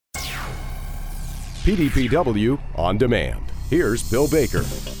PDPW On Demand. Here's Bill Baker.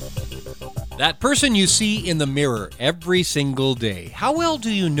 That person you see in the mirror every single day. How well do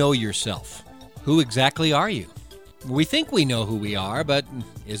you know yourself? Who exactly are you? We think we know who we are, but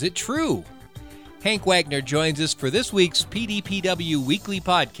is it true? Hank Wagner joins us for this week's PDPW Weekly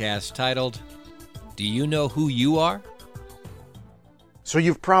Podcast titled, Do You Know Who You Are? So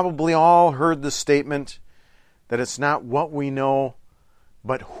you've probably all heard the statement that it's not what we know,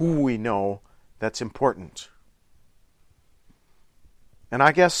 but who we know that's important. And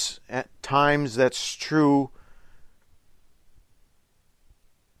I guess at times that's true.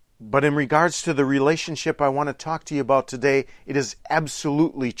 But in regards to the relationship I want to talk to you about today, it is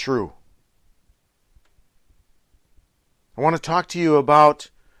absolutely true. I want to talk to you about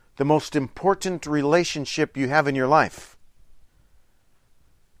the most important relationship you have in your life.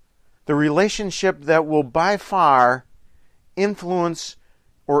 The relationship that will by far influence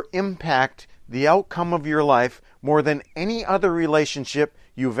or impact the outcome of your life more than any other relationship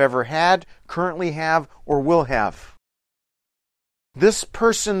you've ever had, currently have, or will have. This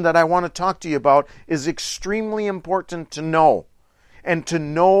person that I want to talk to you about is extremely important to know, and to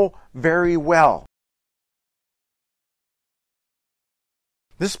know very well.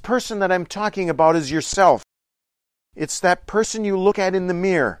 This person that I'm talking about is yourself. It's that person you look at in the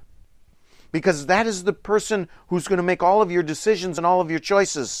mirror, because that is the person who's going to make all of your decisions and all of your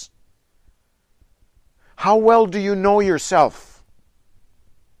choices. How well do you know yourself?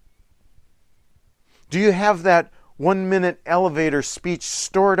 Do you have that 1-minute elevator speech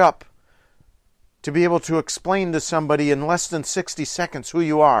stored up to be able to explain to somebody in less than 60 seconds who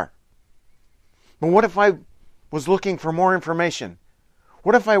you are? But what if I was looking for more information?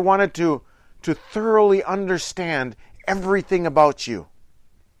 What if I wanted to thoroughly understand everything about you?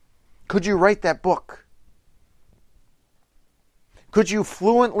 Could you write that book? Could you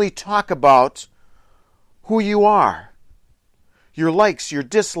fluently talk about who you are? Your likes, your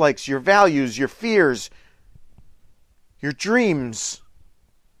dislikes, your values, your fears, your dreams.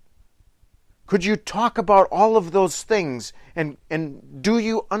 Could you talk about all of those things, and do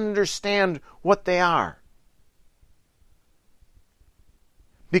you understand what they are?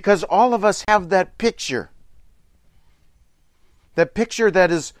 Because all of us have that picture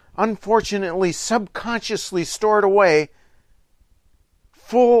that is unfortunately subconsciously stored away,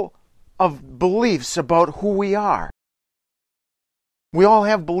 full of beliefs about who we are. We all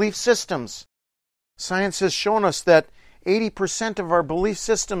have belief systems. Science has shown us that 80% of our belief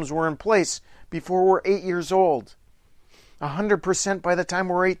systems were in place before we're 8 years old. 100% by the time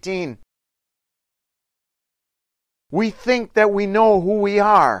we're 18. We think that we know who we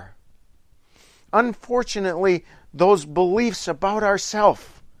are. Unfortunately, those beliefs about ourselves,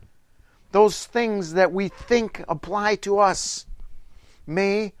 those things that we think apply to us,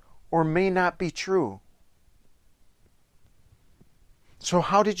 may or may not be true. So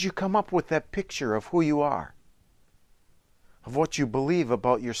how did you come up with that picture of who you are? Of what you believe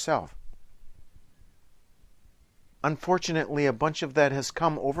about yourself? Unfortunately, a bunch of that has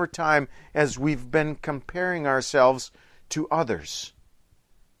come over time as we've been comparing ourselves to others.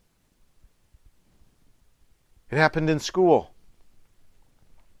 It happened in school.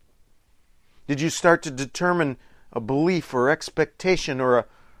 Did you start to determine a belief or expectation or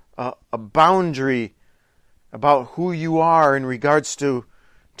a boundary about who you are in regards to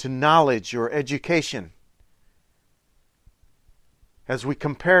knowledge or education? As we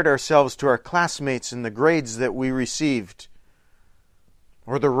compared ourselves to our classmates and the grades that we received,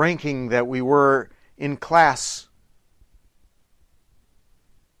 or the ranking that we were in class,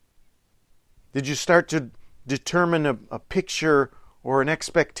 did you start to determine a picture or an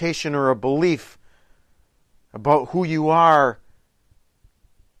expectation or a belief about who you are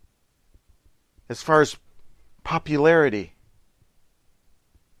as far as popularity?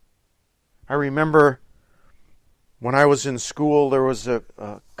 I remember when I was in school, there was a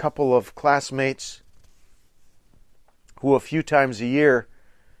couple of classmates who a few times a year,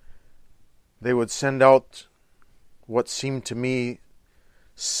 they would send out what seemed to me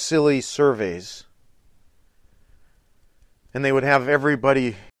silly surveys. And they would have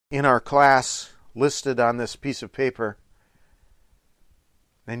everybody in our class listed on this piece of paper.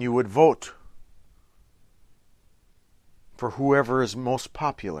 And you would vote for whoever is most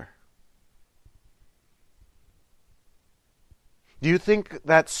popular. Do you think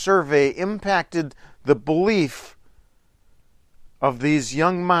that survey impacted the belief of these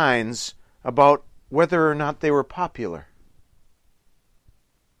young minds about whether or not they were popular?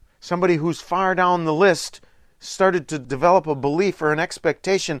 Somebody who's far down the list started to develop a belief or an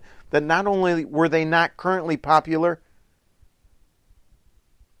expectation that not only were they not currently popular,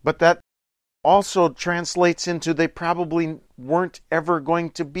 but that also translates into they probably weren't ever going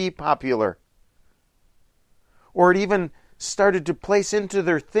to be popular. Or it even started to place into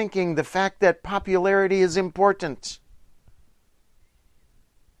their thinking the fact that popularity is important.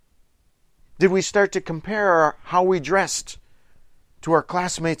 Did we start to compare how we dressed to our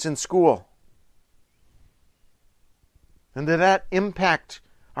classmates in school? And did that impact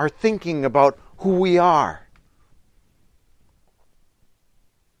our thinking about who we are?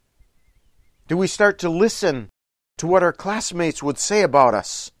 Do we start to listen to what our classmates would say about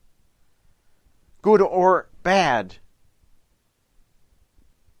us? Good or bad?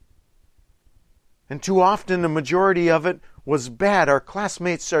 And too often, the majority of it was bad. Our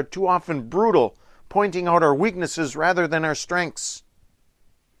classmates are too often brutal, pointing out our weaknesses rather than our strengths.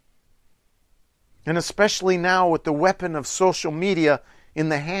 And especially now with the weapon of social media in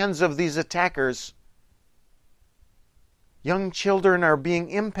the hands of these attackers, young children are being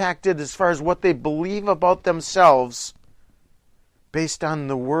impacted as far as what they believe about themselves based on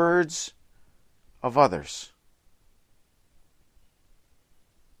the words of others.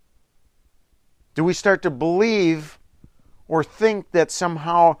 Do we start to believe or think that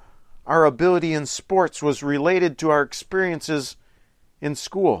somehow our ability in sports was related to our experiences in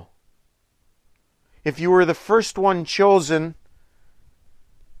school? If you were the first one chosen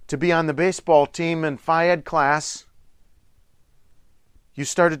to be on the baseball team in Phi Ed class, you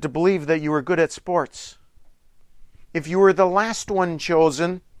started to believe that you were good at sports. If you were the last one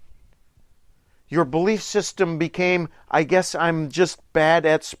chosen, your belief system became, I guess I'm just bad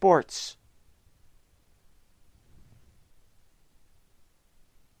at sports.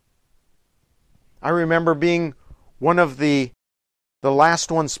 I remember being one of the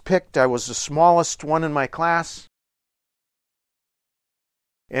last ones picked. I was the smallest one in my class.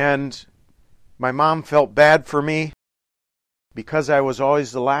 And my mom felt bad for me because I was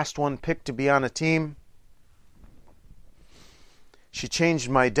always the last one picked to be on a team. She changed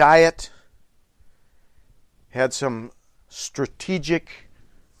my diet, had some strategic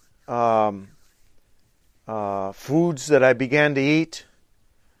foods that I began to eat.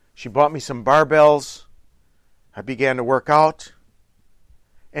 She bought me some barbells. I began to work out.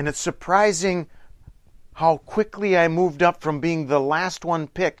 And it's surprising how quickly I moved up from being the last one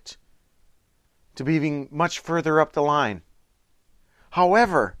picked to being much further up the line.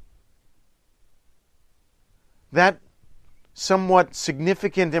 However, that somewhat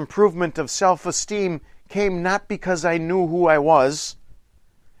significant improvement of self-esteem came not because I knew who I was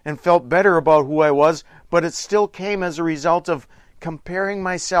and felt better about who I was, but it still came as a result of comparing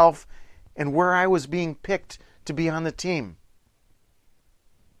myself and where I was being picked to be on the team.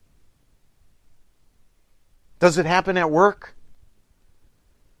 Does it happen at work?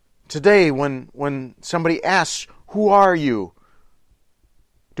 Today, when somebody asks, "Who are you?"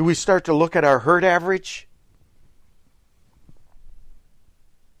 do we start to look at our herd average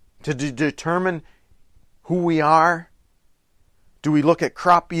to determine who we are? Do we look at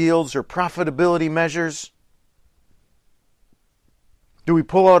crop yields or profitability measures? Do we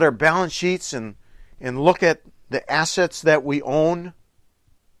pull out our balance sheets and look at the assets that we own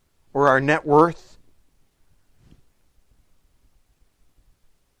or our net worth?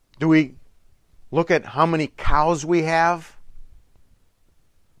 Do we look at how many cows we have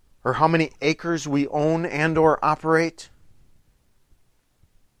or how many acres we own and or operate?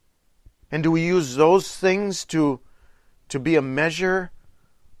 And do we use those things to be a measure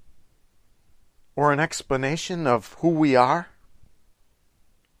or an explanation of who we are?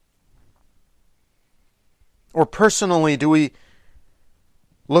 Or personally, do we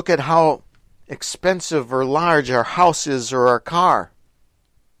look at how expensive or large our house is or our car?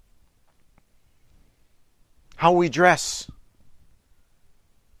 How we dress?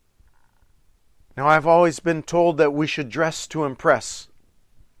 Now, I've always been told that we should dress to impress.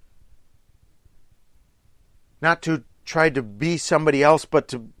 Not to try to be somebody else, but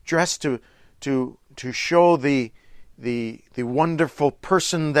to dress to show the wonderful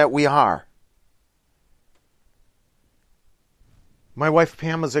person that we are. My wife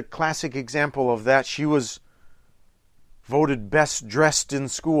Pam is a classic example of that. She was voted best dressed in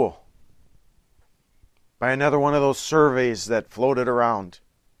school by another one of those surveys that floated around.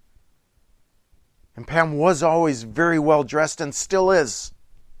 And Pam was always very well dressed and still is.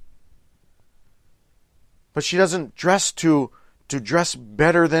 But she doesn't dress to dress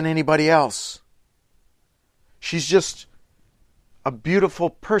better than anybody else. She's just a beautiful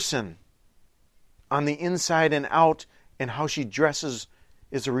person on the inside and out, and how she dresses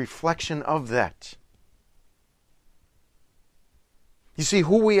is a reflection of that. You see,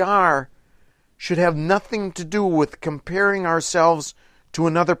 who we are should have nothing to do with comparing ourselves to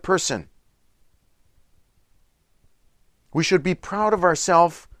another person. We should be proud of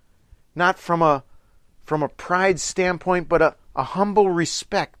ourselves, not from a pride standpoint, but a humble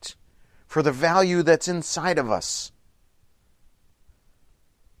respect for the value that's inside of us.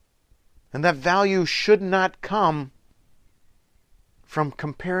 And that value should not come from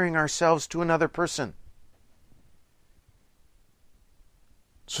comparing ourselves to another person.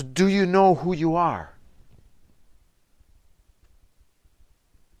 So do you know who you are?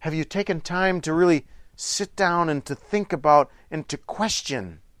 Have you taken time to really sit down and to think about and to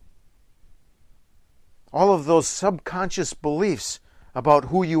question all of those subconscious beliefs about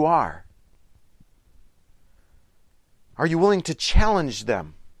who you are? Are you willing to challenge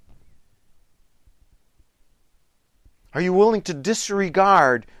them? Are you willing to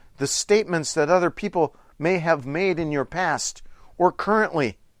disregard the statements that other people may have made in your past or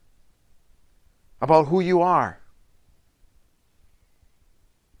currently about who you are?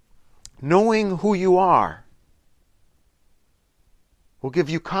 Knowing who you are will give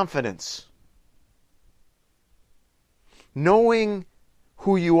you confidence. Knowing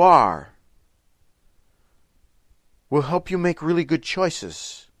who you are will help you make really good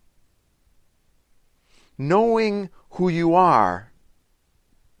choices. Knowing who you are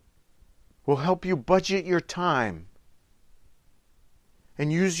will help you budget your time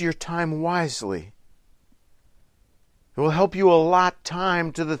and use your time wisely. It will help you allot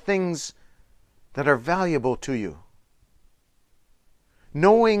time to the things that are valuable to you.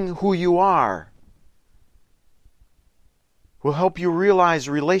 Knowing who you are will help you realize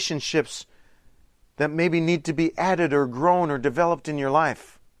relationships that maybe need to be added or grown or developed in your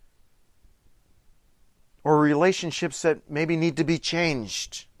life. Or relationships that maybe need to be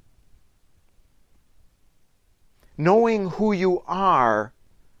changed. Knowing who you are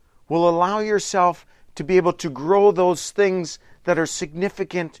will allow yourself to be able to grow those things that are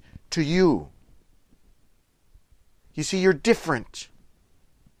significant to you. You see, you're different.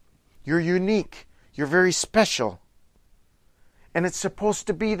 You're unique. You're very special. And it's supposed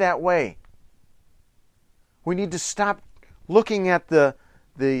to be that way. We need to stop looking at the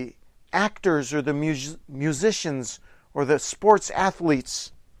actors or the musicians or the sports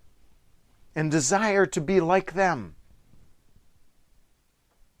athletes and desire to be like them.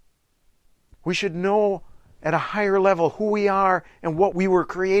 We should know at a higher level who we are and what we were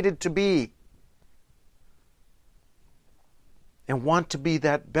created to be, and want to be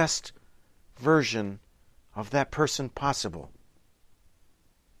that best version of that person possible.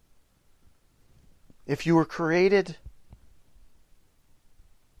 If you were created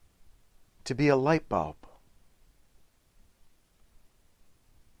to be a light bulb,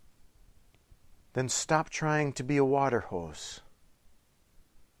 then stop trying to be a water hose.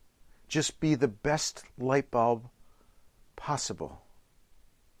 Just be the best light bulb possible.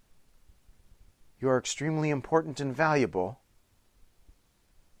 You are extremely important and valuable,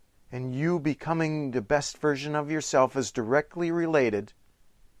 and you becoming the best version of yourself is directly related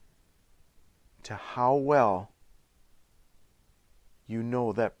to how well you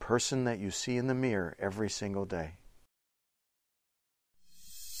know that person that you see in the mirror every single day.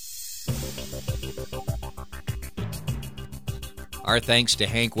 Our thanks to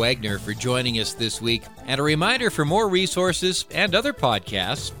Hank Wagner for joining us this week. And a reminder, for more resources and other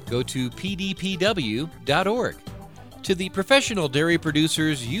podcasts, go to pdpw.org. To the professional dairy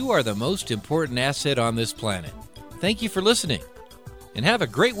producers, you are the most important asset on this planet. Thank you for listening, and have a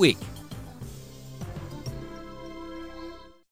great week.